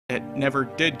it never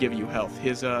did give you health.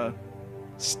 His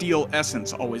steel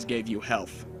essence always gave you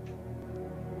health.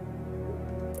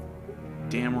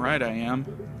 Damn right I am.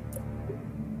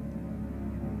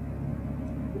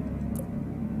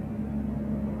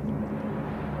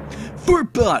 For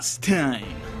boss time!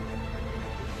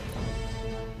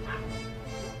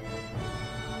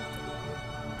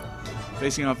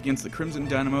 Facing off against the Crimson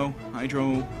Dynamo,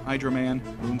 Hydro Man,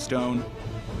 Moonstone,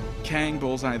 Kang,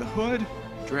 Bullseye the Hood,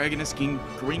 Dragoness,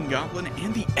 Green Goblin,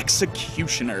 and the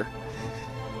Executioner.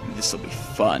 This'll be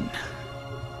fun.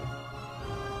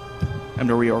 I'm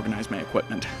gonna reorganize my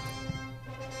equipment.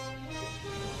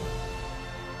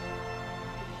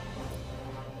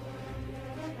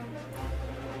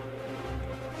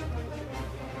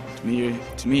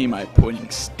 To me, my pointy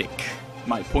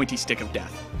stick of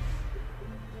death.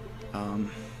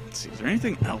 Let's see, is there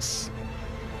anything else?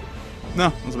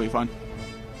 No, this will be fun.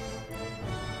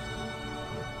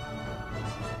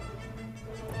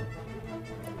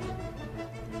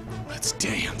 Let's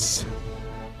dance.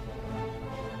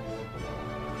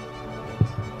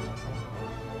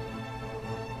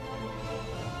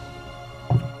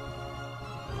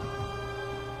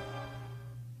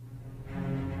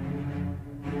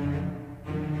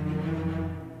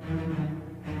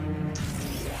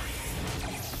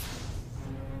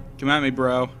 Come at me,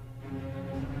 bro.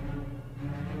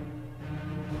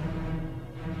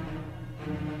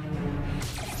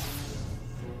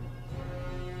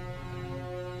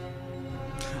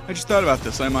 I just thought about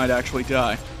this. I might actually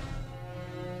die.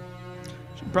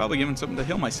 Should probably give him something to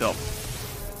heal myself.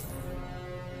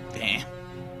 Damn.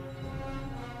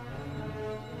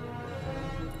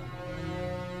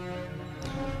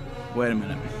 Wait a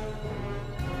minute.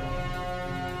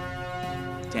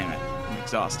 Damn it. I'm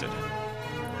exhausted.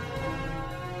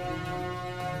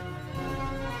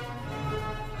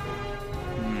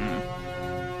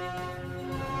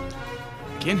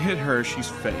 Can't hit her, she's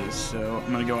phased, so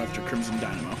I'm gonna go after Crimson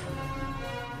Dynamo.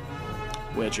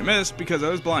 Which I missed because I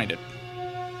was blinded.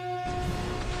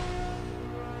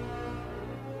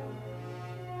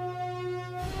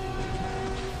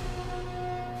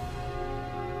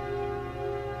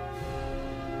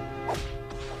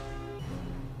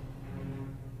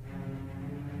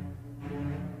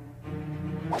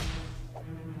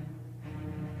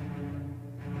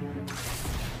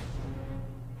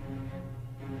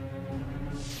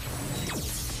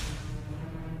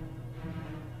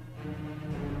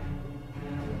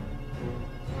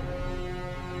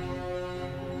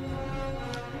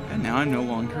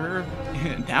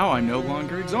 And now I'm no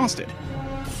longer exhausted.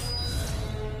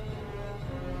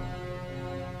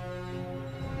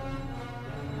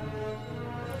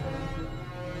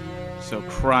 So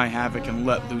cry havoc and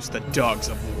let loose the dogs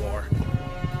of war.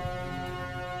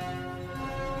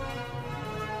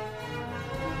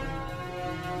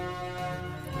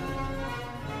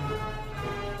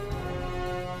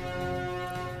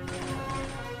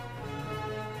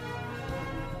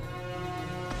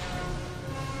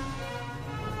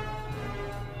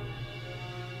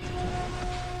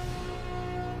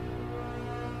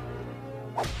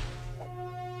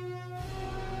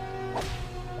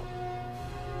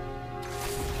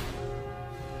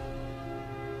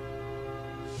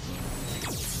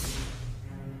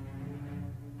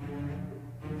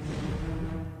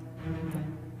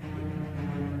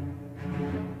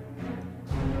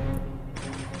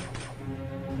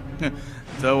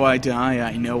 Though I die,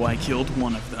 I know I killed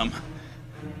one of them.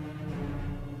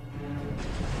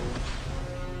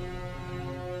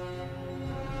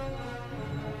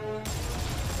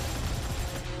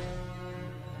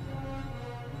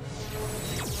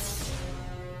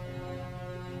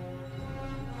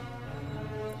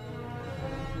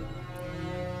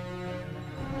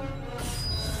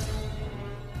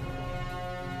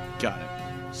 Got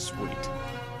it. Sweet.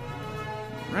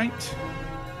 Right.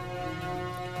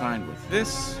 Combined with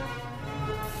this.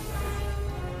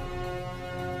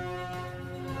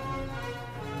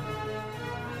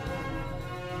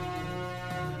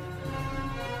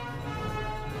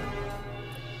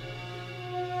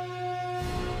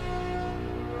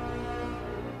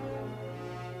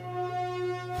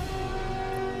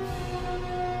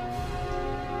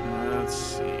 Let's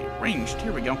see. Ranged.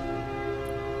 Here we go.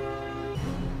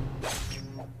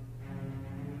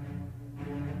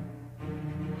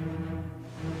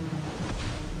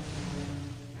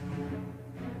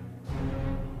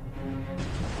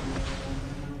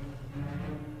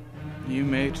 You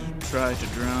may try to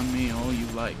drown me all you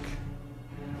like,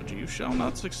 but you shall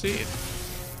not succeed.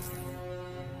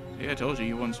 See, I told you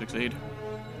you wouldn't succeed.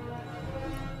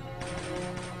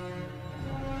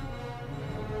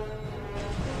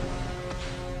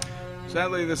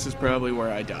 Sadly, this is probably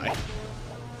where I die.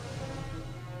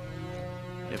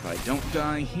 If I don't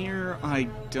die here, I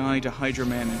die to Hydra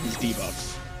Man and his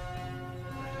debuffs.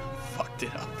 Fucked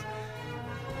it up.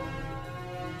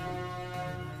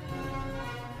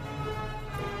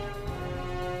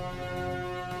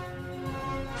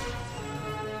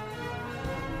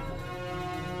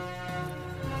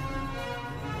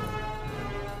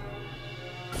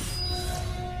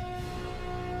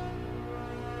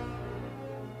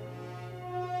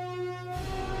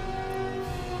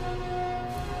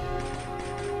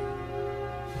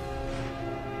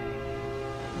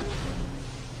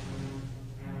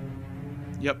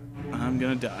 Yep, I'm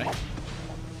gonna die.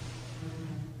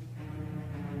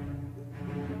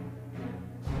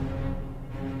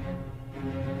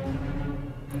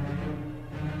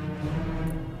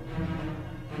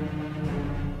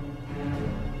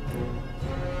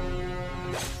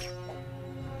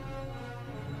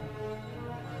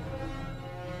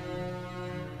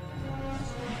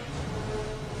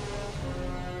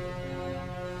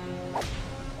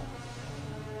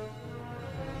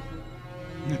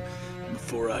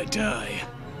 Before I die,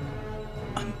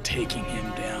 I'm taking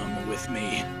him down with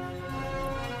me.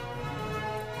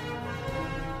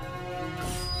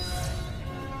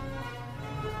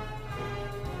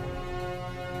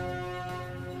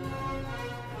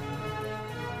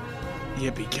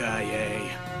 Yippee-ki-yay.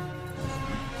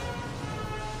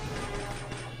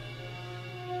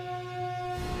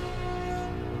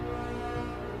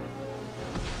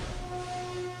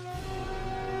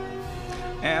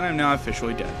 And I'm now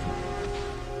officially dead.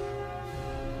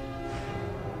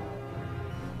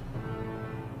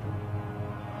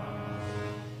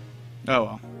 Oh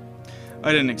well.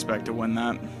 I didn't expect to win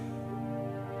that.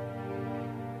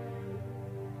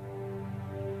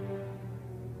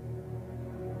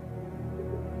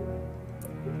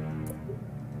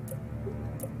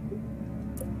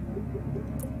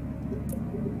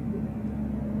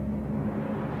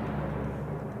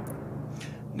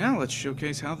 Now let's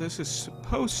showcase how this is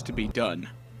supposed to be done.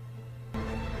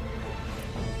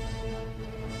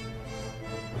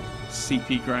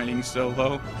 CP grinding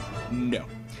solo? No.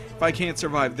 If I can't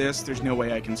survive this, there's no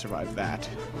way I can survive that.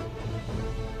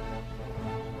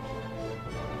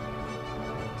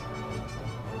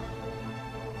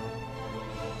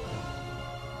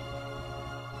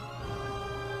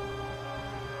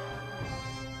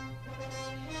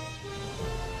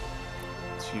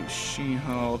 Let's use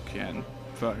She-Hulk and...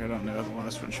 fuck, I don't know what the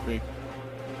last one should be.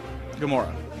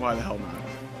 Gamora. Why the hell not?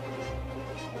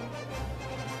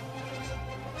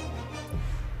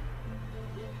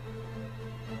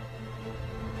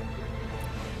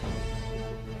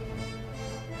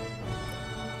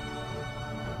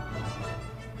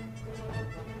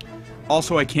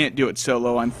 Also, I can't do it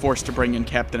solo. I'm forced to bring in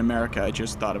Captain America. I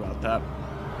just thought about that.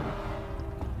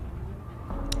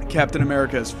 Captain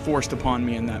America is forced upon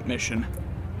me in that mission.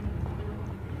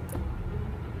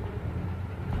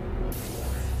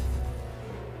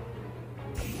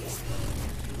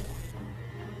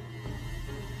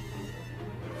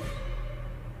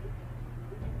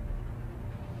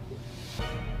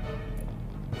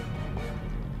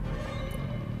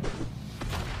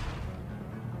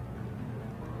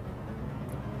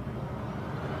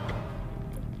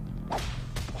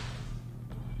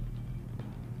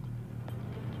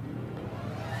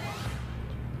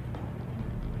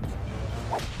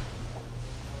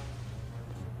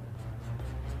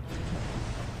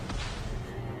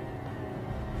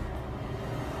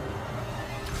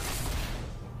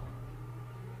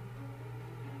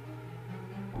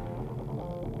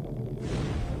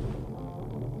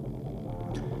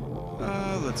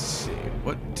 Let's see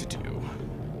what to do.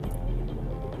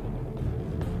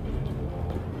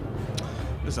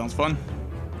 This sounds fun.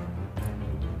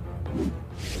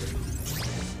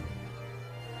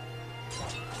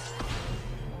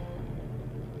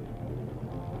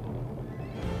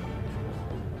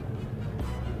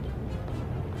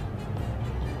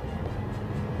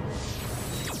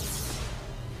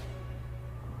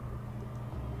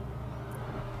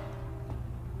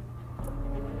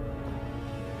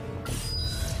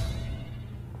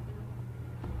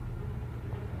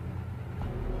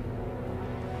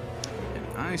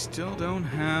 I still don't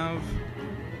have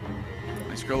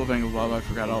my Scroll of Engelblob. I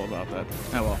forgot all about that.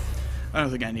 Oh well. I don't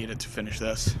think I need it to finish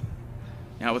this.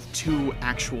 Now with 2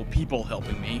 actual people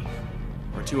helping me,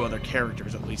 or 2 other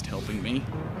characters at least helping me.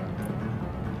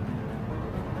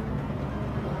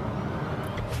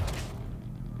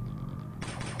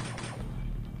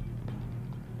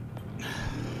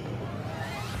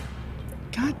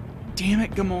 God damn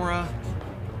it, Gamora.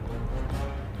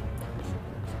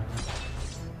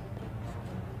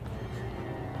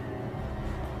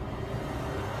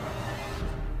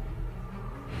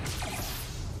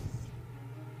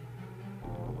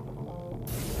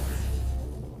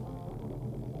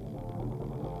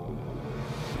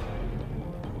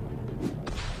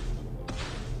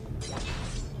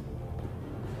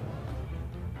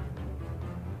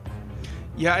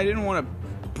 Yeah, I didn't want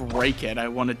to break it. I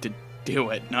wanted to do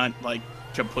it, not, like,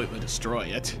 completely destroy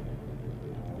it.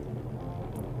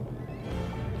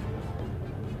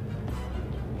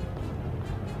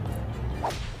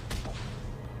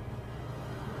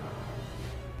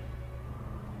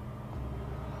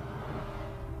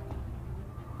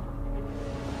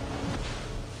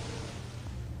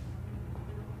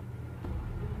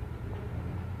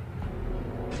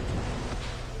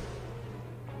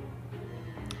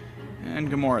 And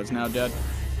Gamora's now dead.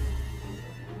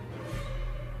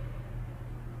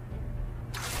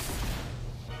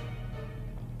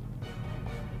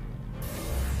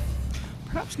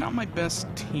 Perhaps not my best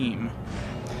team.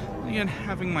 Again,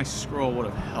 having my scroll would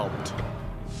have helped.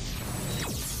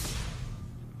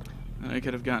 I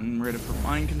could have gotten rid of her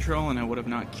mind control and I would have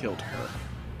not killed her.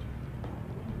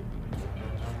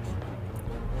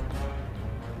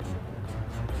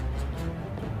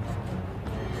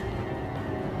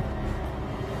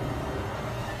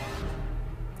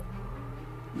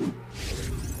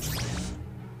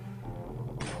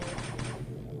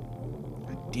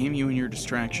 Damn you and your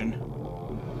distraction.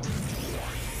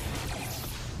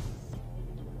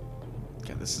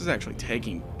 God, this is actually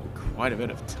taking quite a bit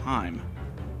of time.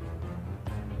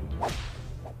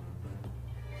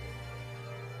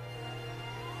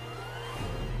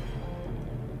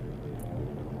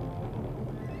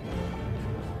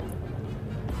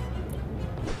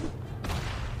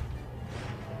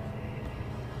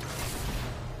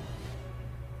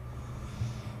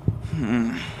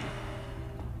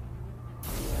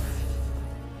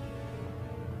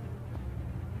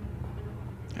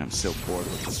 I'm so bored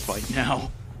with this fight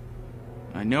now.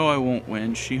 I know I won't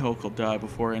win. She-Hulk will die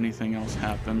before anything else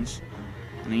happens.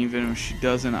 And even if she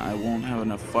doesn't, I won't have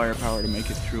enough firepower to make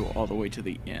it through all the way to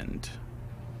the end.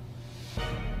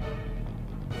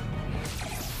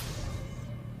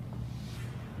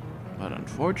 But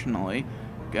unfortunately,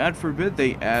 God forbid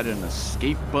they add an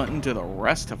escape button to the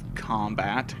rest of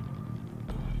combat.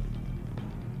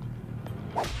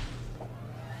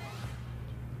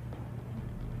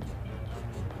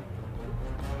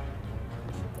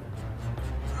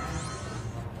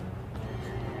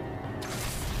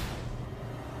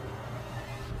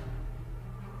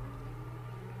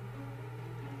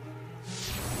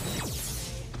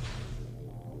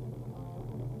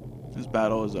 This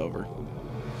battle is over.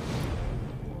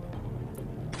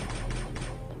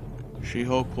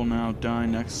 She-Hulk will now die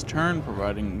next turn,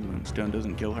 providing Moonstone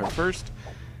doesn't kill her first.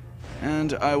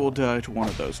 And I will die to one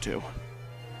of those two.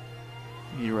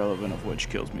 Irrelevant of which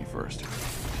kills me first.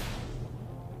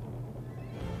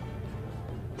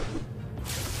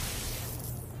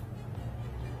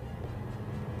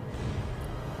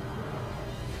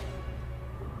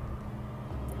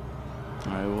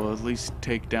 I will at least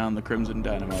take down the Crimson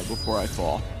Dynamo before I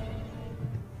fall.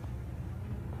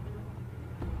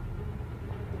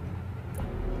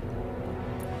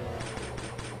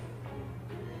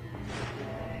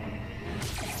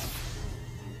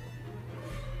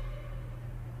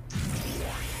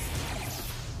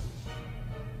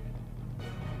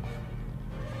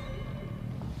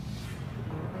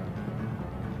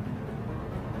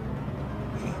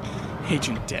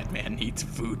 Agent Deadman needs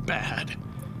food bad.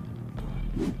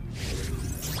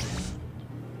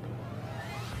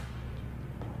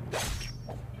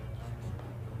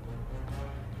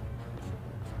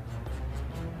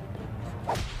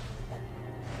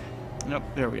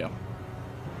 Yep, there we go.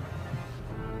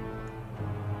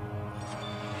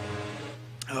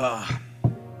 I'd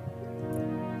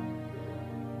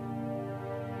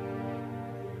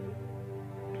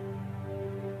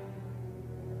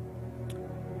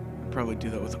probably do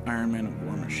that with Iron Man and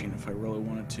War Machine if I really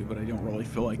wanted to, but I don't really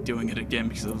feel like doing it again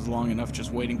because it was long enough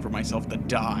just waiting for myself to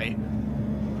die.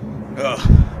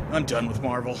 Ugh, I'm done with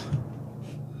Marvel.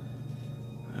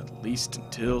 At least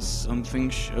until something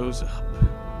shows up.